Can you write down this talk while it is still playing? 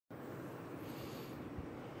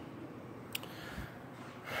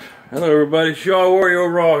Hello everybody, Shaw Warrior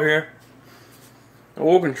Raw here.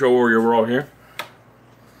 Woken Shaw Warrior Raw here.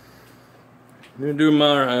 I'm gonna do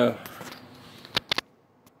my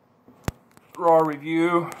Raw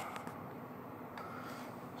review.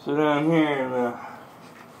 Sit down here and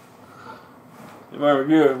do my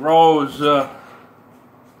review. Raw was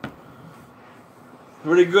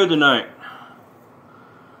pretty good tonight.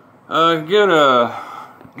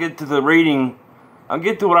 Get to the rating. I'll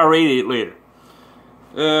get to what I rated it later.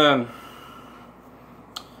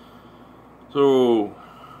 So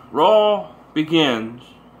Raw begins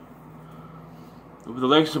with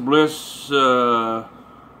Alexa Bliss in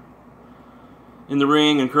the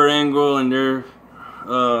ring and Kurt Angle, and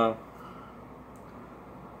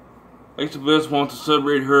Alexa Bliss wants to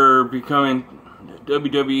celebrate her becoming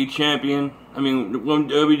WWE champion. Let me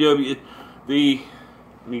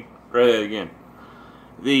try that again.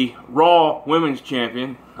 The Raw Women's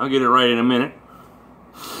Champion. I'll get it right in a minute.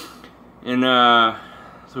 And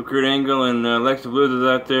so Kurt Angle and Alexa Bliss is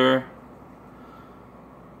out there.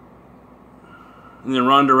 And then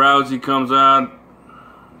Ronda Rousey comes out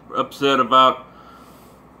upset about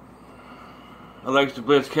Alexa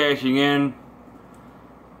Bliss cashing in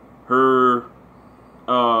her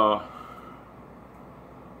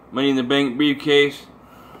Money in the Bank briefcase.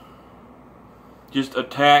 Just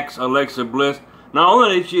attacks Alexa Bliss. Not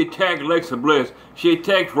only did she attack Alexa Bliss, she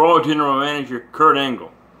attacked Raw General Manager Kurt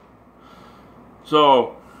Angle.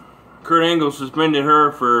 So, Kurt Angle suspended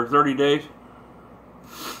her for 30 days.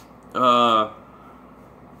 So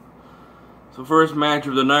first match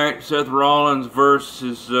of the night, Seth Rollins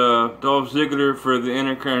versus Dolph Ziggler for the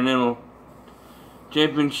Intercontinental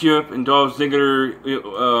Championship, and Dolph Ziggler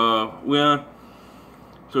won.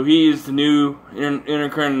 So he is the new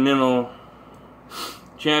Intercontinental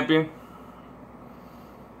Champion.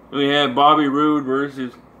 We had Bobby Roode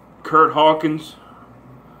versus Kurt Hawkins.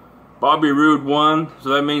 Bobby Roode won, so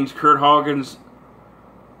that means Kurt Hawkins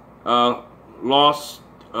lost.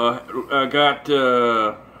 Got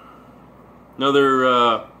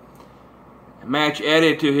another match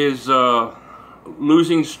added to his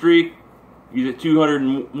losing streak. He's at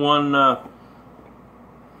 201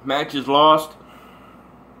 matches lost.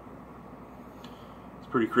 It's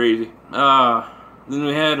pretty crazy. Then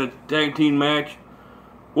we had a tag team match.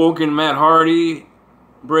 Woken Matt Hardy,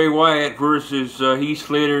 Bray Wyatt versus Heath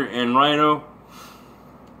Slater and Rhino.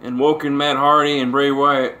 And Woken Matt Hardy and Bray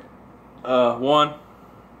Wyatt won.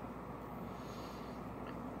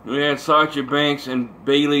 We had Sasha Banks and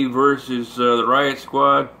Bayley versus the Riot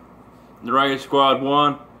Squad. The Riot Squad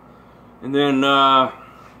won. And then the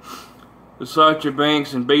Sasha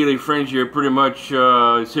Banks and Bayley friendship pretty much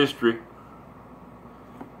is history.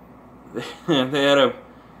 They had a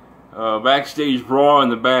backstage brawl in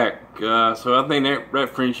the back, so I think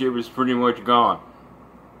that friendship is pretty much gone.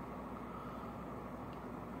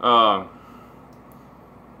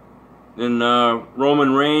 Then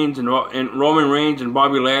Roman Reigns and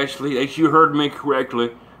Bobby Lashley. As you heard me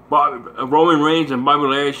correctly, Roman Reigns and Bobby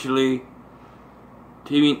Lashley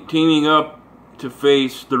teaming up to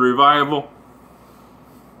face the Revival.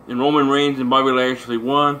 And Roman Reigns and Bobby Lashley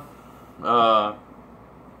won.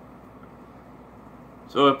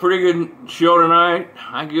 So a pretty good show tonight.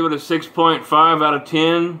 I give it a 6.5 out of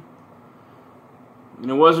 10.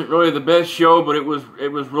 And it wasn't really the best show, but it was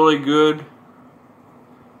really good.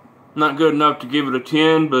 Not good enough to give it a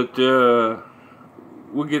 10, but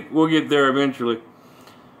we'll get there eventually.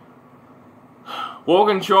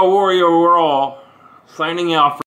 Woken Shaw Warrior, we're all signing out.